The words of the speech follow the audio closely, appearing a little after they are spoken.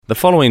The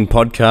following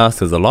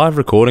podcast is a live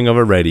recording of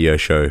a radio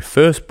show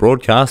first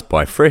broadcast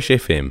by Fresh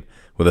FM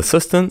with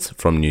assistance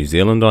from New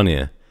Zealand On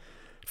Air.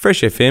 Fresh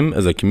FM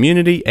is a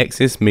community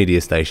access media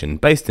station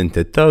based in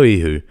Te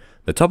Tauihu,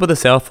 the top of the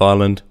South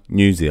Island,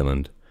 New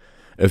Zealand.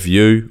 If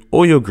you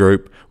or your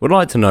group would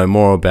like to know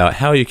more about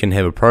how you can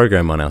have a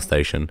program on our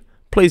station,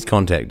 please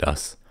contact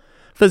us.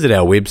 Visit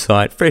our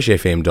website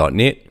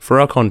freshfm.net for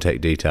our contact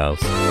details.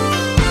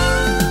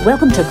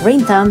 Welcome to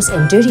Green Thumbs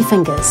and Dirty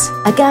Fingers,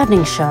 a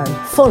gardening show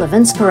full of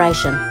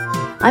inspiration.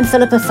 I'm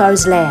Philippa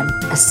Foes-Lamb,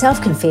 a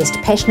self-confessed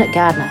passionate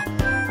gardener.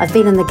 I've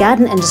been in the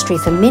garden industry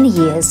for many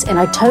years and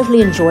I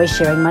totally enjoy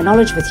sharing my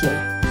knowledge with you.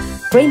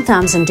 Green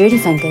Thumbs and Dirty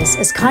Fingers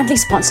is kindly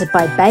sponsored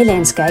by Bay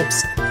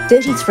Landscapes,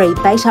 33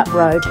 Baitup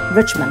Road,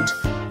 Richmond.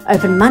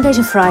 Open Monday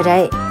to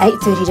Friday,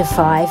 8:30 to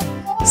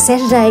 5,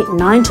 Saturday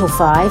 9 till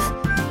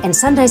 5, and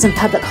Sundays and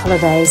public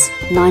holidays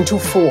 9 till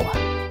 4.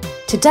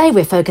 Today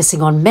we're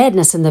focusing on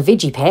madness in the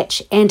veggie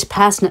patch and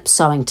parsnip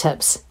sowing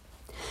tips.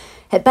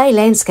 At Bay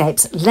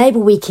Landscapes, Labour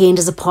Weekend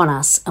is upon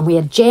us and we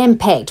are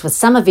jam-packed with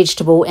summer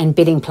vegetable and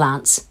bedding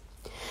plants.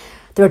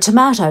 There are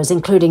tomatoes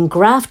including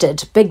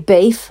grafted big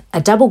beef,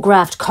 a double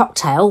graft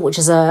cocktail, which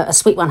is a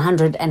sweet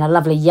 100 and a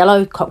lovely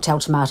yellow cocktail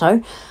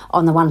tomato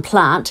on the one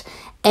plant,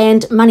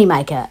 and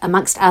moneymaker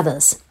amongst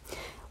others.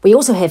 We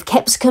also have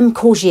capsicum,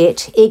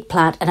 courgette,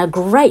 eggplant and a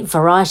great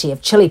variety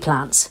of chilli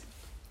plants.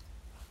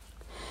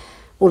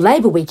 Well,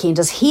 Labour Weekend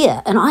is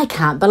here and I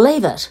can't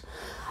believe it.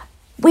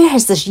 Where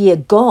has this year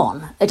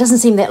gone? It doesn't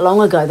seem that long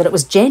ago that it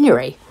was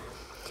January.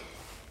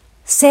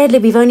 Sadly,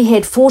 we've only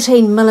had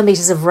 14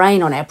 millimetres of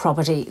rain on our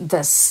property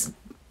this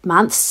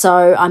month,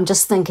 so I'm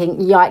just thinking,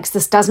 yikes,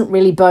 this doesn't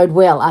really bode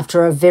well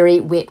after a very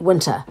wet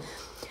winter.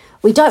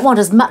 We don't want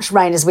as much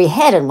rain as we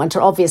had in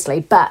winter, obviously,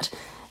 but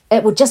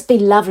it would just be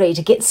lovely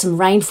to get some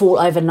rainfall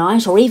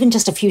overnight or even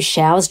just a few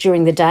showers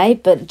during the day,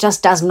 but it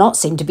just does not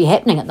seem to be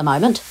happening at the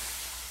moment.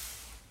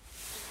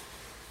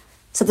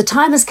 So the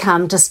time has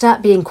come to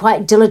start being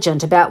quite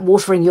diligent about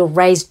watering your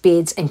raised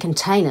beds and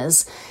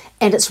containers,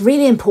 and it's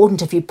really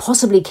important, if you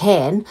possibly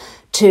can,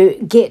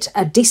 to get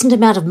a decent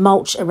amount of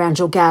mulch around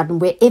your garden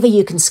wherever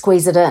you can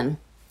squeeze it in.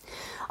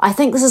 I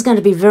think this is going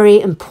to be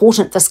very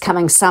important this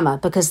coming summer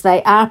because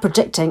they are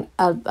predicting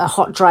a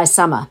hot, dry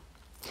summer.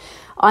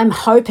 I'm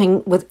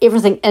hoping with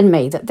everything in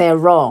me that they're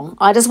wrong.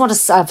 I just want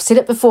to, I've said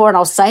it before and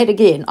I'll say it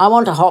again, I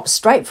want to hop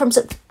straight from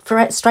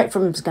September, straight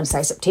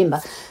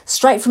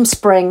from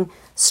spring,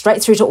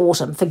 straight through to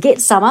autumn. Forget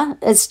summer,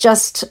 it's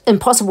just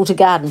impossible to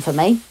garden for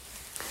me.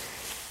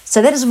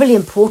 So that is really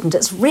important.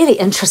 It's really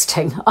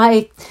interesting.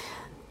 I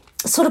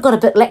sort of got a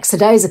bit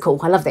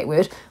lackadaisical, I love that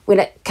word, when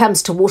it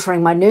comes to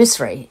watering my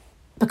nursery.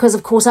 Because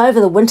of course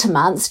over the winter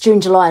months, June,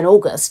 July and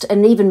August,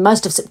 and even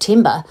most of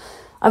September,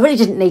 I really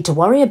didn't need to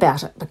worry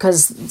about it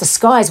because the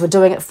skies were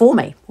doing it for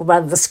me, or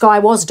rather the sky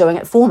was doing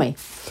it for me.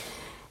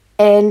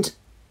 And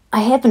I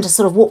happened to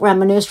sort of walk around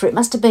my nursery, it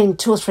must have been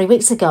 2 or 3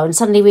 weeks ago, and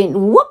suddenly went,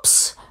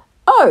 whoops,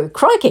 oh,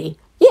 crikey,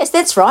 yes,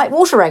 that's right,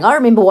 watering, I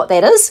remember what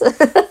that is.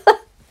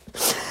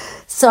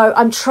 So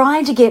I'm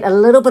trying to get a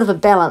little bit of a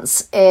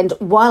balance, and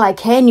while I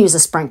can use a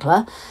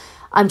sprinkler,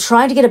 I'm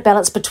trying to get a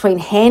balance between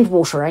hand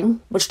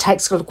watering, which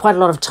takes quite a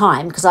lot of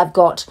time because I've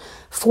got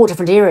 4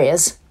 different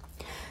areas,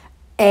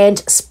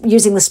 and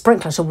using the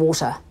sprinkler to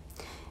water.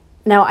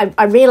 Now,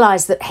 I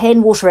realise that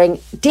hand watering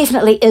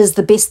definitely is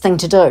the best thing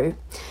to do,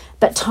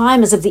 but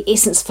time is of the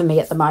essence for me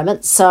at the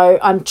moment, so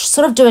I'm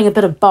sort of doing a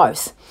bit of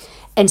both.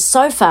 And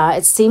so far,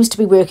 it seems to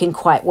be working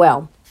quite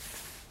well.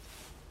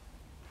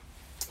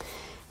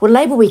 Well,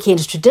 Labour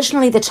Weekend is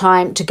traditionally the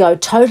time to go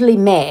totally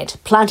mad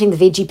planting the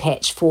veggie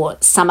patch for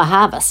summer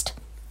harvest.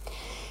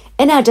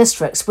 In our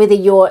districts, whether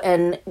you're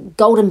in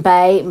Golden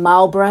Bay,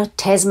 Marlborough,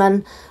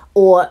 Tasman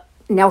or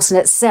Nelson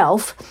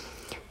itself,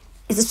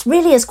 it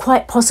really is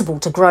quite possible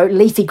to grow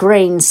leafy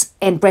greens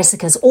and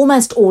brassicas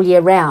almost all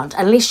year round,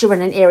 unless you're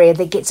in an area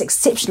that gets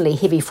exceptionally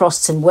heavy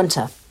frosts in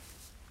winter.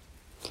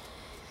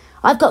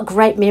 I've got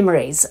great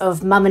memories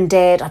of Mum and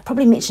Dad, I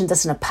probably mentioned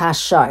this in a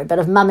past show, but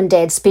of Mum and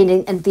Dad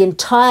spending the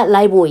entire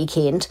Labour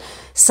Weekend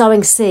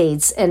sowing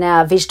seeds in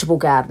our vegetable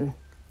garden.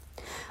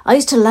 I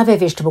used to love our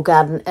vegetable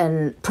garden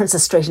in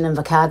Princess Street in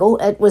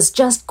Invercargill. It was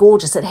just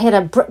gorgeous. It had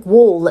a brick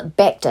wall that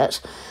backed it.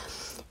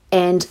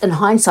 And in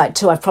hindsight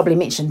too, I've probably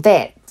mentioned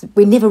that.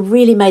 We never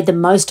really made the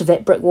most of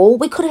that brick wall.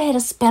 We could have had a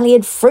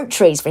spalliard fruit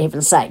trees, for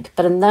heaven's sake.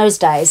 But in those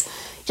days,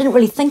 you didn't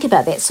really think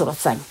about that sort of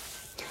thing.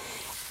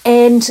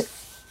 And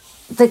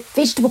the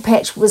vegetable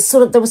patch was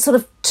there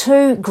was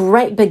 2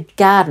 great big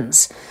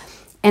gardens.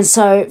 And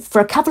so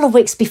for a couple of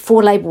weeks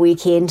before Labour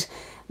Weekend,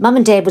 Mum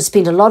and Dad would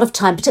spend a lot of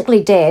time,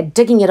 particularly Dad,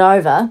 digging it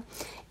over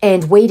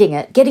and weeding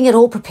it, getting it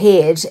all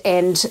prepared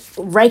and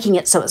raking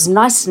it so it's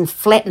nice and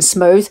flat and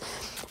smooth,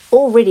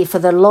 all ready for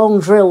the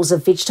long drills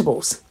of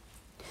vegetables.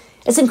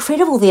 It's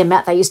incredible the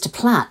amount they used to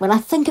plant. When I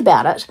think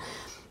about it,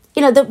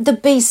 you know,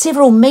 there'd be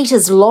several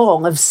metres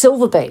long of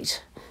silver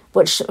beet,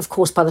 which, of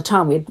course, by the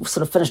time we'd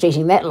sort of finished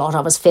eating that lot,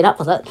 I was fed up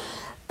with it.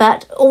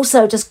 But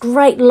also just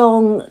great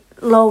long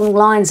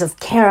lines of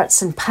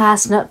carrots and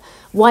parsnip,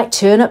 white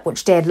turnip,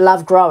 which Dad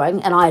loved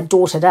growing and I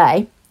adore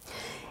today,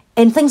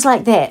 and things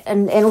like that.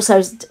 And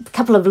also a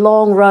couple of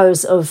long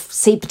rows of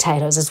seed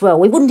potatoes as well.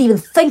 We wouldn't even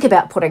think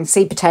about putting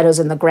seed potatoes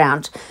in the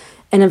ground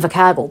in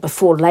Invercargill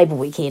before Labour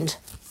weekend.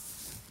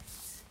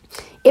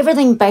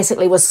 Everything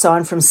basically was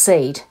sown from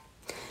seed.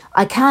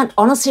 I can't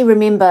honestly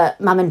remember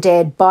Mum and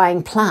Dad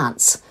buying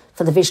plants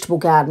for the vegetable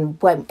garden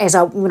when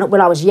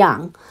I was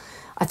young.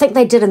 I think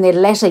they did in their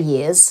latter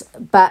years,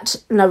 but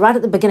right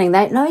at the beginning,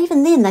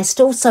 even then they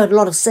still sowed a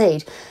lot of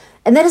seed.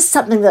 And that is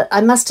something that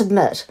I must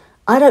admit,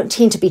 I don't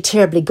tend to be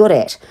terribly good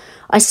at.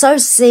 I sow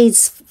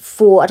seeds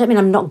I don't mean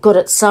I'm not good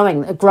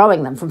at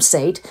growing them from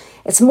seed.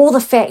 It's more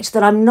the fact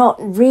that I'm not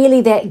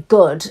really that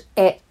good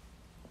at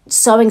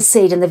sowing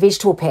seed in the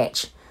vegetable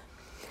patch.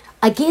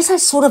 I guess I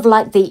sort of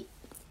like the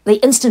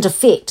instant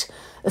effect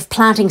of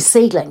planting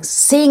seedlings,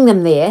 seeing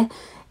them there,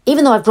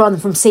 even though I've grown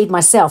them from seed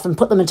myself and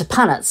put them into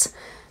punnets.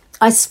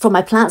 For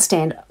my plant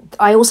stand,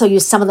 I also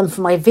use some of them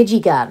for my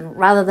veggie garden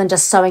rather than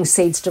just sowing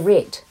seeds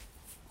direct.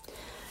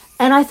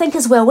 And I think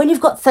as well, when you've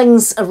got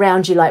things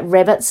around you like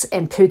rabbits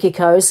and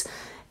pukekos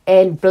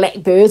and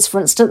blackbirds,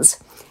 for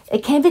instance,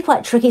 it can be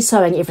quite tricky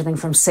sowing everything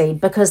from seed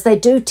because they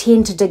do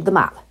tend to dig them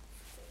up.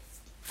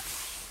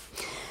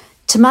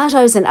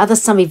 Tomatoes and other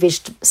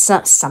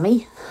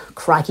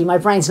crikey, my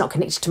brain's not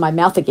connected to my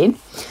mouth again.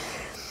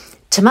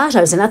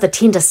 Tomatoes and other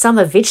tender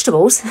summer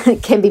vegetables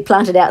can be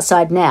planted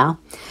outside now.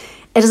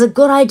 It is a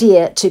good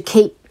idea to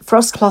keep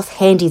frost cloth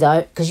handy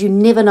though, because you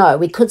never know,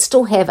 we could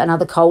still have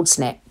another cold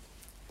snap.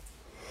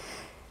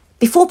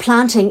 Before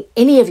planting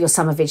any of your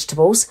summer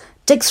vegetables,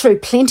 dig through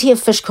plenty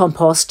of fish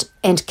compost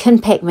and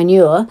Kinpac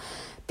manure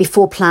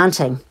before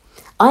planting.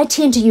 I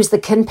tend to use the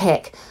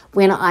Kinpac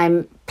when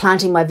I'm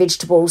planting my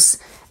vegetables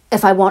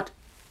if I want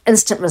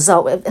instant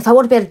result, if I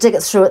want to be able to dig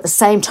it through at the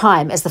same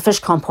time as the fish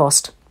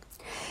compost.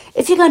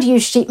 If you're going to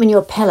use sheep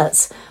manure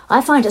pellets,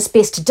 I find it's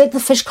best to dig the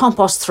fish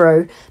compost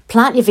through,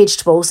 plant your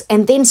vegetables,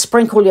 and then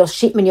sprinkle your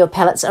sheep manure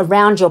pellets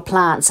around your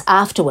plants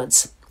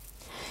afterwards.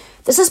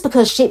 This is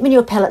because sheep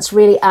manure pellets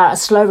really are a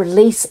slow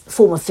release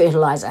form of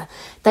fertiliser.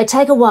 They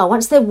take a while,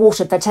 once they're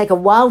watered, they take a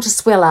while to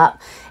swell up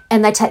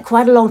and they take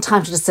quite a long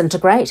time to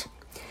disintegrate.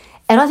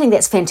 And I think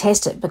that's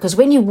fantastic because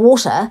when you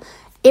water,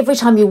 every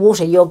time you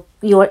water, you're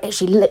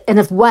actually, in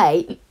a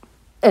way,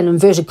 in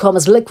inverted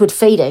commas, liquid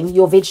feeding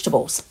your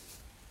vegetables.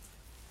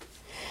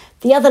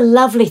 The other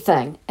lovely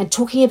thing, and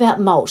talking about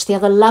mulch, the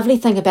other lovely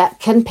thing about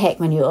Kinpac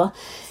manure,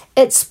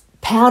 it's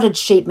powdered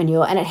sheep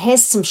manure and it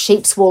has some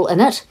sheep's wool in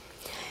it.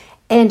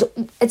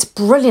 And it's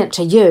brilliant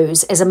to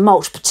use as a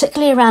mulch,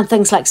 particularly around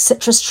things like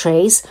citrus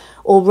trees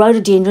or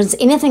rhododendrons,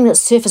 anything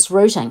that's surface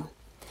rooting.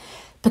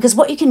 Because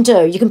what you can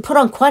do, you can put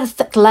on quite a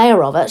thick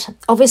layer of it,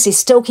 obviously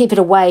still keep it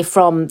away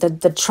from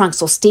the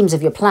trunks or stems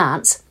of your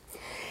plants,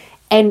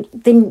 and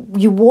then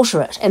you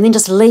water it and then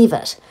just leave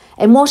it.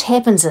 And what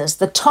happens is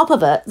the top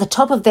of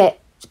that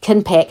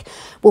Kinpac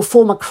will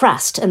form a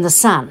crust in the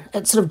sun.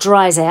 It sort of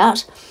dries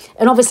out,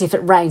 and obviously if it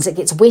rains it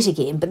gets wet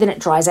again, but then it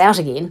dries out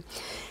again.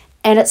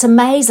 And it's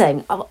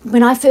amazing.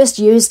 When I first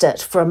used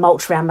it for a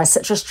mulch around my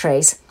citrus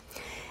trees,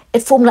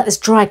 it formed like this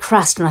dry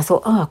crust, and I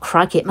thought, oh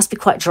crikey, it must be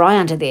quite dry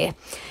under there.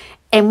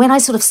 And when I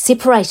sort of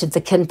separated the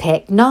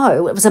Kinpac,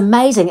 no, it was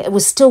amazing. It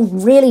was still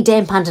really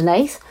damp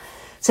underneath.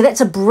 So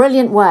that's a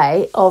brilliant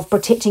way of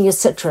protecting your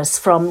citrus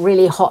from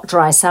really hot,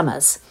 dry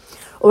summers,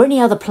 or any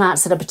other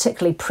plants that are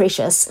particularly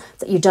precious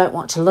that you don't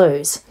want to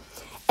lose.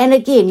 And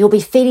again, you'll be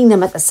feeding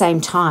them at the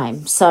same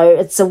time. So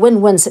it's a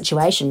win-win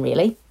situation,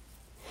 really.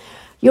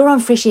 You're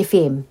on Fresh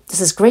FM. This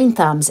is Green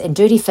Thumbs and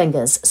Dirty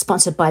Fingers,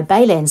 sponsored by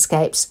Bay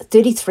Landscapes,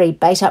 33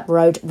 Bait Up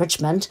Road,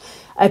 Richmond.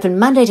 Open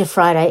Monday to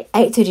Friday,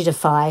 8:30 to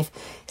 5,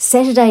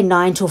 Saturday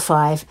 9 till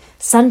 5,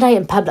 Sunday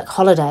and public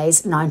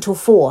holidays 9 till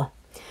 4.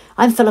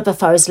 I'm Philippa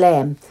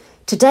Foes-Lamb.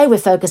 Today we're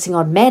focusing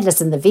on madness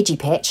in the veggie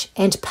patch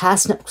and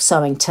parsnip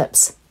sowing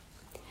tips.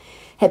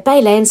 At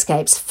Bay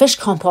Landscapes, fish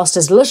compost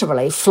is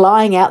literally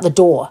flying out the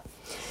door.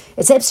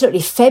 It's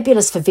absolutely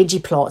fabulous for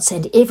veggie plots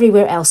and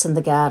everywhere else in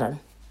the garden.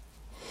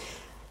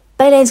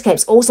 Bay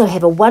Landscapes also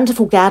have a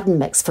wonderful garden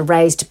mix for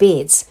raised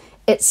beds.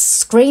 It's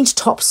screened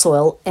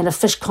topsoil and a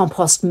fish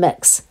compost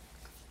mix.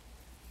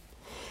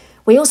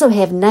 We also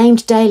have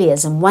named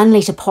dahlias in 1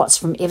 litre pots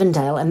from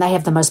Evandale, and they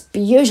have the most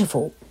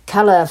beautiful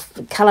colour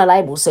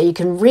labels, so you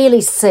can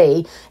really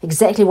see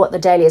exactly what the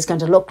dahlia is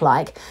going to look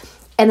like.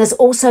 And there's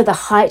also the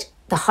height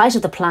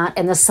of the plant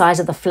and the size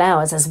of the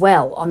flowers as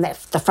well on the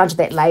front of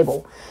that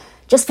label.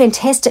 Just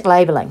fantastic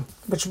labelling,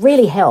 which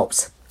really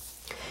helps.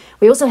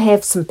 We also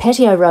have some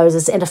patio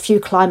roses and a few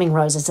climbing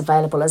roses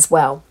available as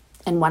well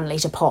in 1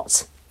 litre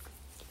pots.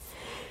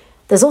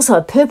 There's also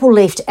a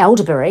purple-leafed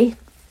elderberry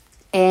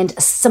and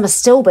some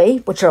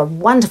astilbe, which are a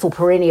wonderful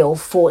perennial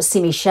for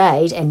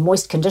semi-shade and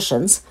moist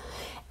conditions,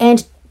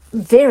 and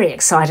very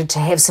excited to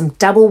have some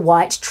double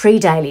white tree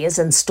dahlias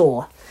in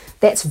store.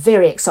 That's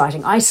very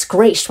exciting. I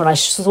screeched when I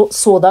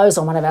saw those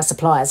on one of our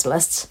suppliers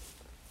lists.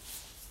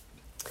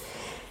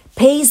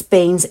 Peas,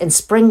 beans and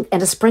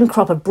a spring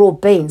crop of broad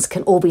beans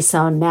can all be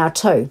sown now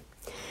too.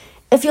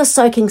 If you're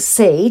soaking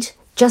seed,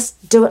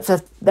 just do it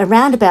for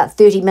around about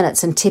 30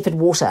 minutes in tepid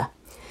water.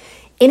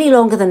 Any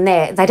longer than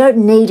that, they don't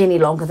need any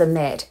longer than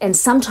that. And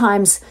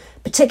sometimes,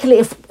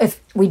 particularly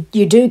if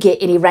you do get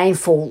any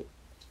rainfall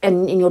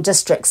in your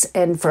districts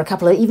and for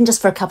even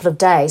just for a couple of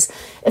days,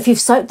 if you've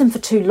soaked them for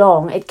too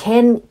long, it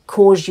can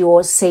cause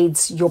your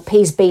seeds, your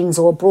peas, beans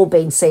or broad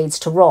bean seeds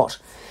to rot.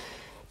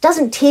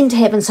 Doesn't tend to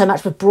happen so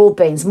much with broad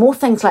beans, more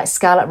things like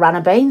scarlet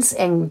runner beans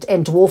and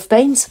dwarf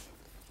beans.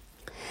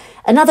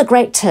 Another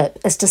great tip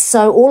is to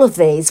sow all of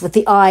these with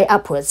the eye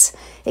upwards.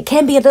 It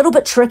can be a little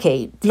bit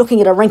tricky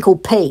looking at a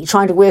wrinkled pea,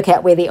 trying to work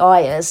out where the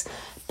eye is,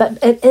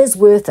 but it is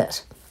worth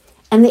it.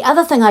 And the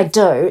other thing I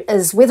do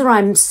is, whether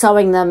I'm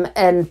sowing them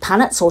in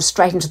punnets or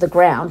straight into the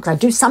ground, because I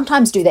do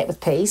sometimes do that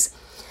with peas,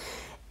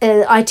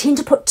 I tend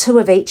to put 2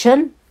 of each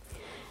in.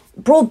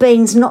 Broad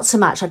beans, not so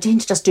much. I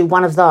tend to just do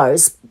 1 of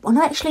those. Well,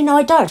 no, actually, no,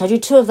 I don't. I do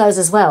 2 of those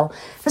as well.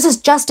 This is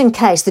just in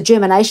case the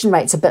germination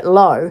rate's a bit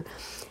low.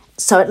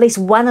 So at least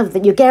one of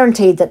them, you're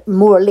guaranteed that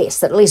more or less,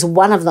 that at least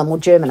one of them will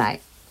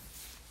germinate.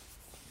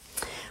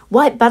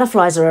 White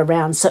butterflies are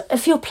around, so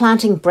if you're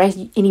planting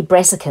any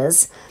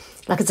brassicas,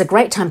 like it's a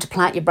great time to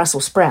plant your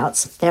Brussels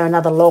sprouts, they're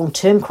another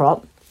long-term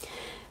crop,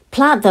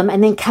 plant them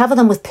and then cover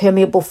them with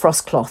permeable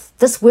frost cloth.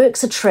 This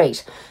works a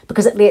treat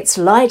because it lets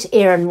light,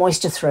 air and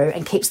moisture through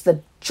and keeps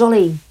the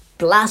jolly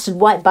blasted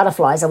white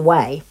butterflies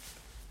away.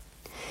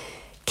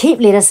 Keep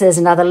lettuces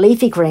and other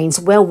leafy greens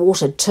well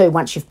watered too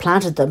once you've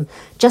planted them,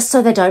 just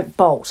so they don't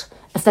bolt.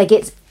 If they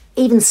get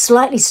even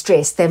slightly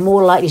stressed, they're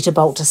more likely to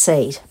bolt to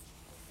seed.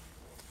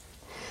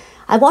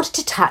 I wanted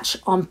to touch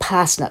on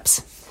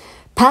parsnips.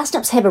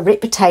 Parsnips have a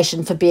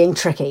reputation for being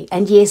tricky,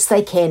 and yes,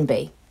 they can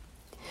be.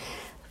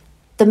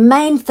 The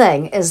main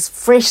thing is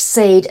fresh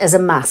seed is a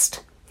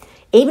must.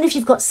 Even if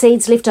you've got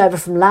seeds left over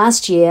from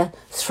last year,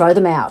 throw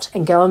them out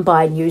and go and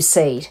buy new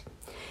seed.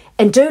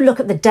 And do look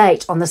at the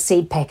date on the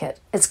seed packet.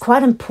 It's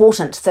quite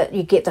important that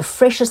you get the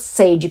freshest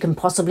seed you can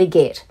possibly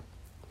get.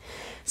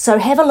 So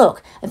have a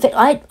look. In fact,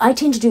 I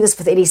tend to do this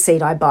with any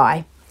seed I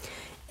buy.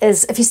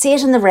 Is if you see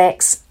it in the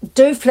racks,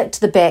 do flick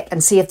to the back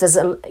and see if there's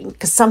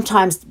because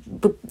sometimes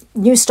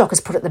new stock is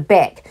put at the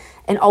back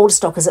and older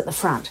stock is at the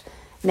front.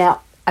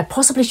 Now, I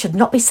possibly should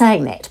not be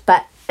saying that,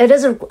 but it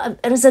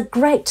is a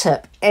great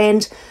tip,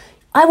 and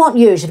I want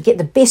you to get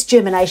the best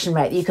germination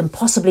rate that you can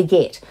possibly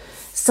get.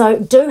 So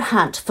do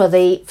hunt for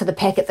the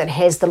packet that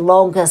has the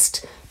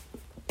longest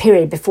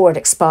period before it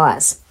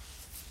expires.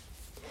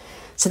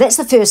 So that's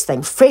the first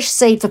thing. Fresh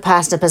seed for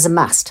parsnip is a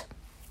must.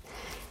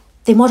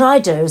 Then what I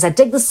do is I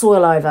dig the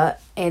soil over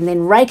and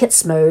then rake it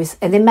smooth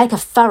and then make a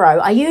furrow.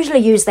 I usually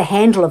use the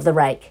handle of the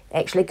rake,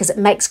 actually, because it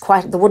makes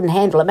the wooden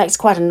handle, it makes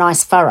quite a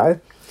nice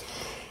furrow.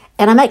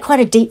 And I make quite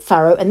a deep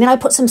furrow, and then I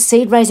put some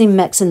seed raising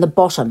mix in the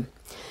bottom.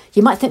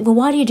 You might think, well,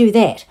 why do you do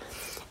that?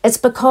 It's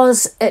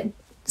because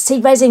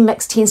seed raising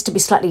mix tends to be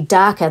slightly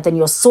darker than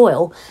your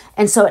soil,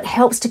 and so it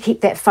helps to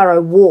keep that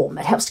furrow warm.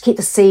 It helps to keep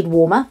the seed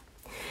warmer.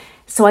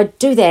 So I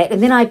do that,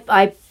 and then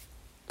I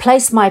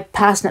place my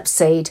parsnip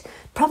seed,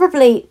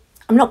 probably,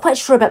 I'm not quite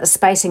sure about the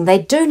spacing. They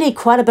do need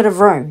quite a bit of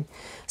room.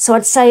 So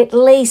I'd say at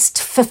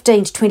least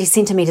 15 to 20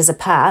 centimetres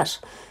apart.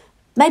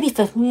 Maybe,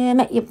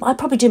 I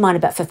probably do mine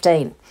about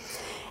 15.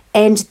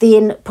 And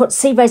then put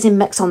seed raising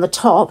mix on the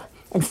top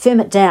and firm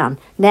it down.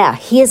 Now,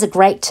 here's a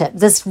great tip.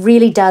 This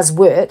really does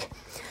work.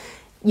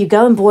 You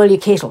go and boil your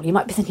kettle. You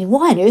might be thinking,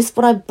 why on earth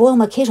would I boil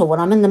my kettle when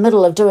I'm in the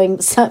middle of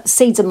doing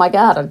seeds in my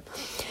garden?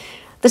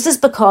 This is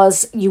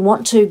because you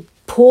want to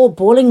pour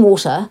boiling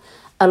water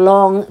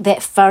along that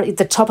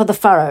the top of the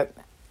furrow.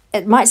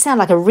 It might sound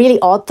like a really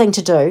odd thing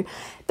to do,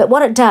 but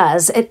what it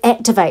does, it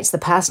activates the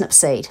parsnip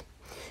seed.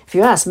 If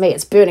you ask me,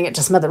 it's burning it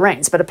to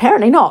smithereens, but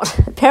apparently not.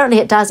 Apparently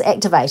it does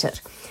activate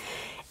it.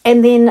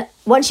 And then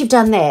once you've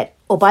done that,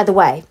 or by the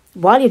way,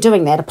 while you're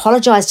doing that,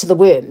 apologise to the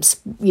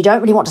worms. You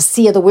don't really want to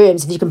sear the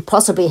worms if you can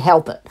possibly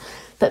help it.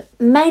 But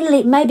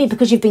mainly, maybe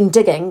because you've been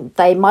digging,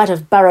 they might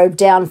have burrowed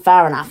down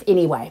far enough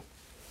anyway.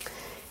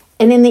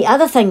 And then the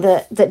other thing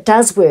that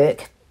does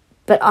work,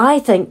 but I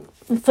think,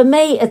 for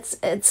me,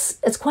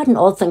 it's quite an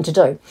odd thing to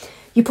do.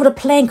 You put a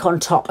plank on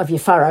top of your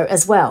furrow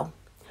as well.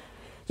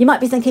 You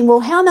might be thinking,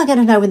 well, how am I going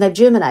to know when they've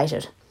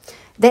germinated?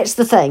 That's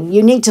the thing.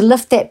 You need to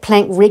lift that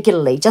plank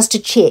regularly just to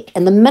check.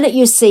 And the minute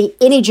you see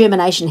any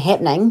germination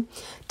happening,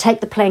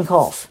 take the plank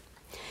off.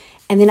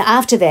 And then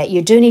after that,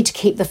 you do need to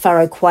keep the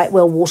furrow quite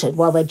well watered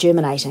while they're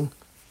germinating.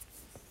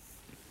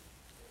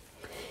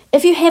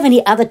 If you have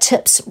any other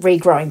tips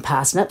regrowing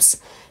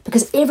parsnips,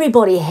 because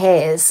everybody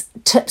has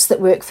tips that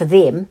work for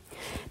them,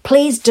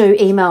 please do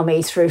email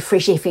me through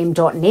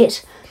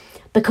freshfm.net,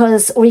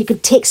 or you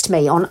could text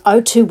me on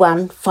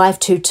 021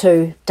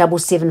 522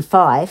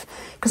 775,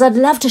 because I'd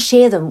love to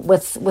share them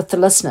with the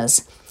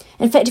listeners.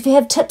 In fact, if you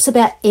have tips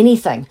about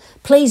anything,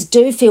 please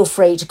do feel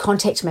free to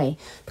contact me,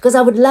 because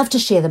I would love to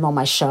share them on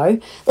my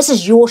show. This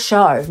is your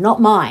show,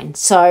 not mine.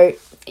 So,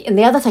 and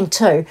the other thing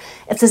too,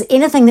 if there's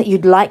anything that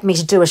you'd like me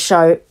to do a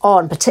show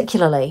on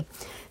particularly,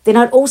 then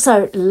I'd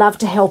also love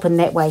to help in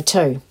that way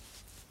too.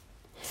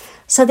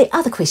 So the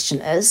other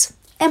question is,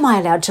 am I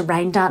allowed to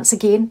rain dance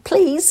again?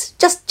 Please,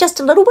 just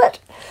a little bit,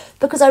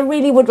 because I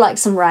really would like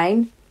some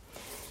rain.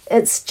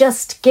 It's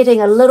just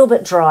getting a little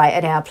bit dry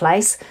at our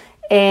place,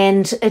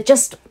 and it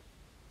just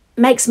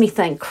makes me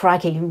think,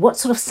 crikey, what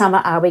sort of summer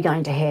are we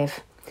going to have?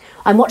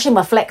 I'm watching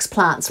my flax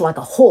plants like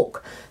a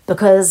hawk,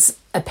 because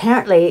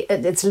apparently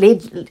it's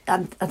led,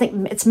 I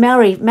think it's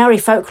Maori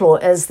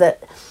folklore is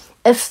that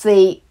if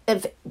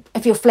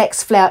your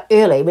flax flower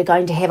early, we're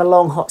going to have a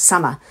long hot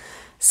summer.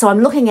 So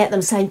I'm looking at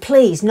them saying,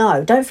 please,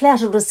 no, don't flower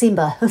till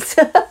December.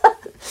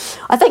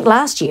 I think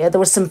last year there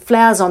was some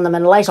flowers on them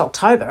in late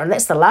October, and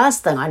that's the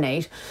last thing I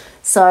need.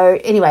 So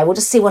anyway, we'll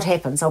just see what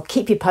happens. I'll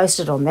keep you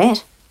posted on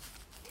that.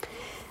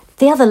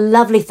 The other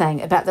lovely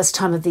thing about this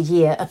time of the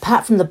year,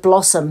 apart from the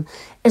blossom,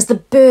 is the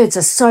birds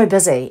are so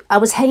busy. I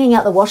was hanging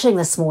out the washing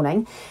this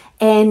morning,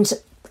 and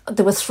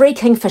there were 3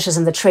 kingfishers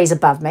in the trees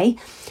above me.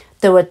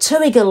 There were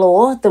tui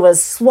galore, there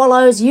was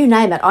swallows, you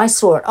name it, I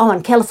saw it. Oh,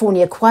 and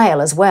California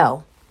quail as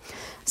well.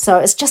 So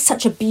it's just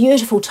such a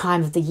beautiful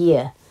time of the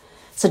year.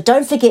 So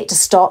don't forget to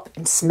stop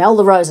and smell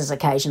the roses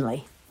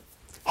occasionally.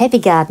 Happy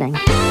gardening.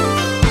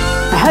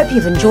 I hope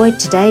you've enjoyed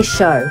today's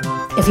show.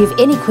 If you have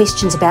any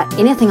questions about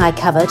anything I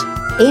covered,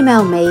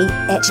 email me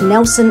at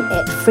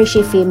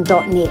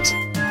nelson@freshfm.net.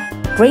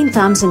 Green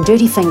Thumbs and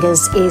Dirty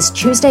Fingers is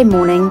Tuesday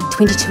morning,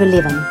 20 to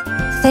 11.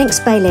 Thanks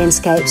Bay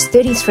Landscapes,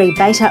 33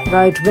 Bait-Up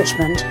Road,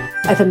 Richmond.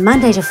 Open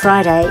Monday to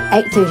Friday,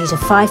 8:30 to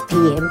 5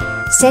 p.m,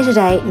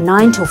 Saturday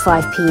 9 till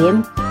 5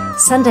 p.m,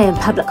 Sunday and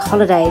public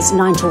holidays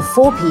 9 till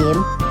 4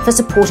 p.m, for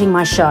supporting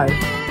my show.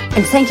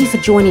 And thank you for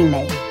joining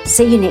me.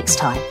 See you next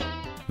time.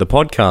 The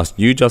podcast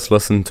you just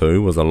listened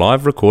to was a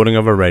live recording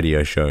of a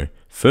radio show,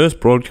 first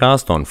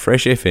broadcast on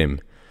Fresh FM,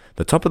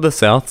 the top of the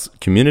South's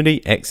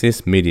community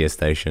access media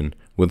station,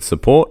 with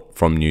support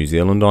from New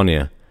Zealand On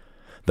Air.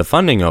 The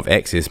funding of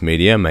Access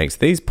Media makes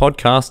these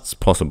podcasts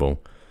possible.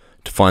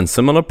 To find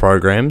similar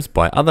programs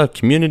by other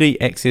community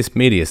access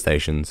media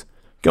stations,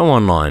 go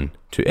online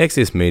to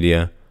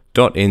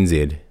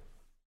accessmedia.nz.